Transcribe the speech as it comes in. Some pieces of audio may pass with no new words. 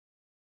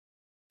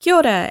Kia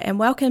ora and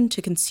welcome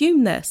to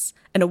Consume This,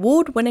 an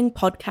award-winning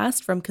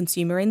podcast from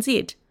Consumer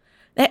NZ.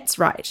 That's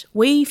right,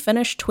 we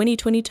finished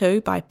 2022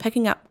 by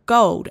picking up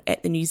gold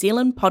at the New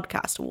Zealand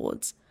Podcast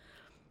Awards.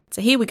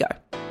 So here we go.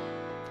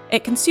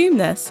 At Consume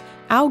This,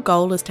 our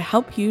goal is to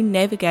help you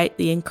navigate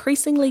the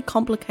increasingly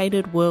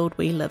complicated world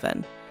we live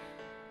in.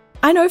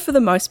 I know for the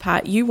most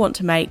part you want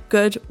to make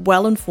good,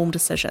 well-informed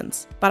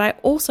decisions, but I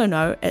also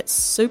know it's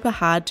super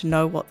hard to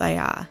know what they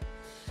are.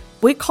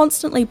 We're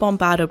constantly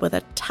bombarded with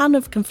a ton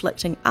of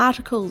conflicting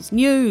articles,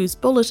 news,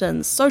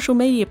 bulletins, social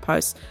media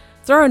posts,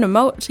 throw in a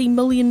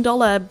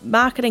multi-million-dollar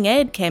marketing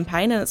ad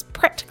campaign and it's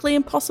practically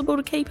impossible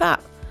to keep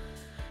up.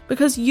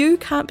 Because you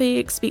can't be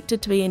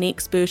expected to be an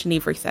expert in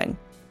everything,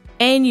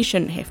 and you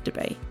shouldn't have to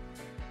be.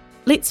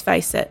 Let's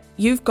face it,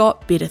 you've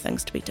got better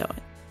things to be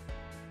doing.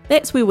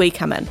 That's where we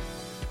come in.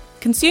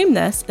 Consume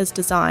This is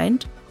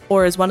designed,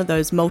 or as one of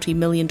those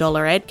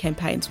multi-million-dollar ad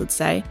campaigns would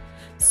say,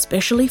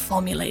 specially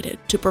formulated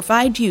to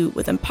provide you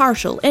with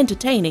impartial,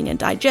 entertaining and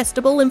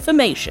digestible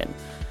information.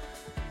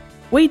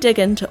 We dig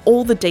into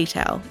all the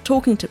detail,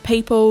 talking to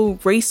people,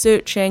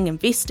 researching,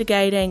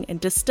 investigating and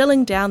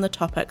distilling down the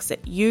topics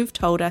that you've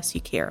told us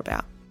you care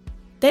about.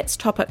 That's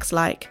topics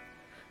like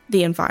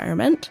the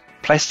environment.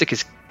 Plastic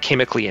is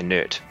chemically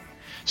inert.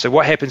 So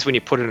what happens when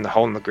you put it in the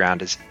hole in the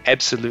ground is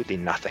absolutely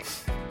nothing.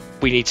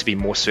 We need to be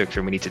more circular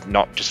and we need to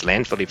not just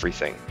landfill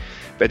everything.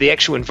 But the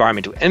actual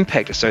environmental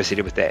impact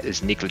associated with that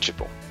is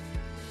negligible.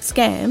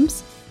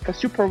 Scams. A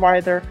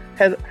supervisor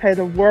had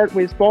a word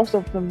with both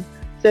of them,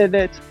 said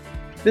that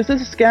this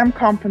is a scam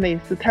company,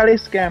 it's a tele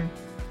scam.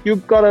 You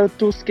gotta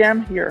do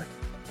scam here.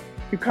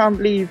 You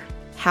can't leave.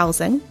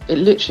 Housing. It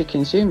literally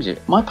consumes you.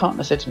 My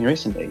partner said to me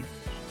recently,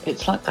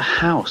 it's like the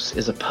house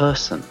is a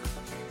person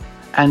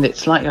and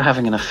it's like you're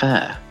having an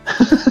affair.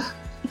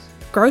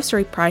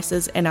 Grocery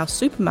prices and our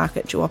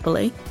supermarket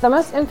duopoly. The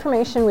most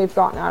information we've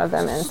gotten out of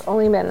them, and it's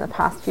only been in the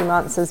past few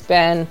months, has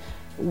been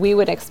we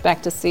would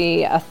expect to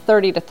see a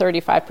 30 to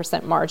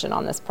 35% margin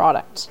on this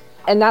product.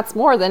 And that's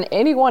more than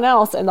anyone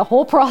else in the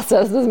whole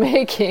process is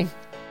making.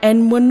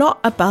 And we're not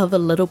above a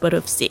little bit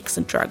of sex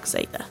and drugs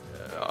either.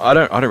 I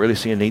don't really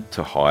see a need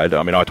to hide.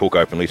 I mean, I talk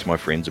openly to my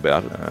friends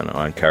about it, and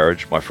I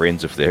encourage my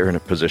friends, if they're in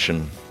a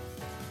position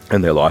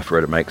in their life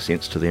where it makes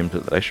sense to them,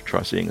 that they should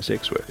try seeing a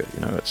sex worker. You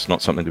know, it's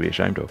not something to be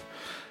ashamed of.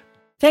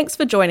 Thanks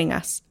for joining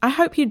us. I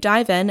hope you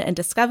dive in and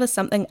discover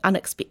something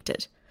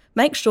unexpected.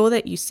 Make sure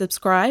that you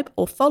subscribe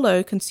or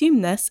follow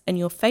Consume This in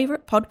your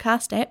favourite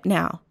podcast app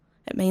now.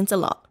 It means a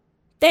lot.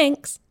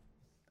 Thanks.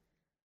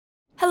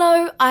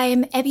 Hello,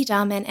 I'm Abby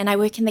Darman and I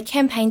work in the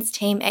campaigns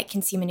team at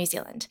Consumer New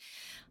Zealand.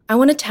 I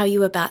want to tell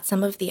you about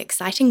some of the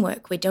exciting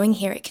work we're doing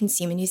here at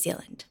Consumer New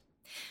Zealand.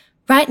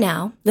 Right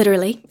now,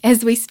 literally,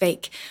 as we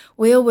speak,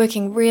 we are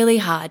working really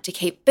hard to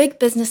keep big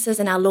businesses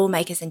and our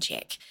lawmakers in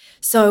check.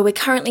 So we're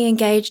currently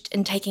engaged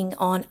in taking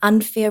on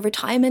unfair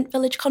retirement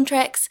village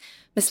contracts,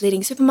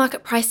 misleading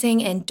supermarket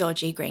pricing and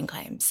dodgy green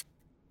claims.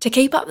 To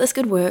keep up this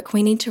good work,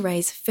 we need to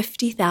raise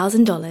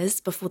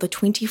 $50,000 before the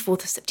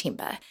 24th of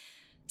September.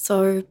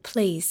 So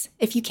please,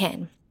 if you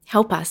can,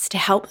 help us to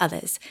help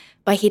others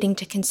by heading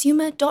to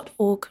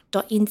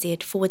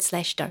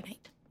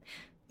consumer.org.nz/donate.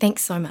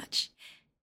 Thanks so much.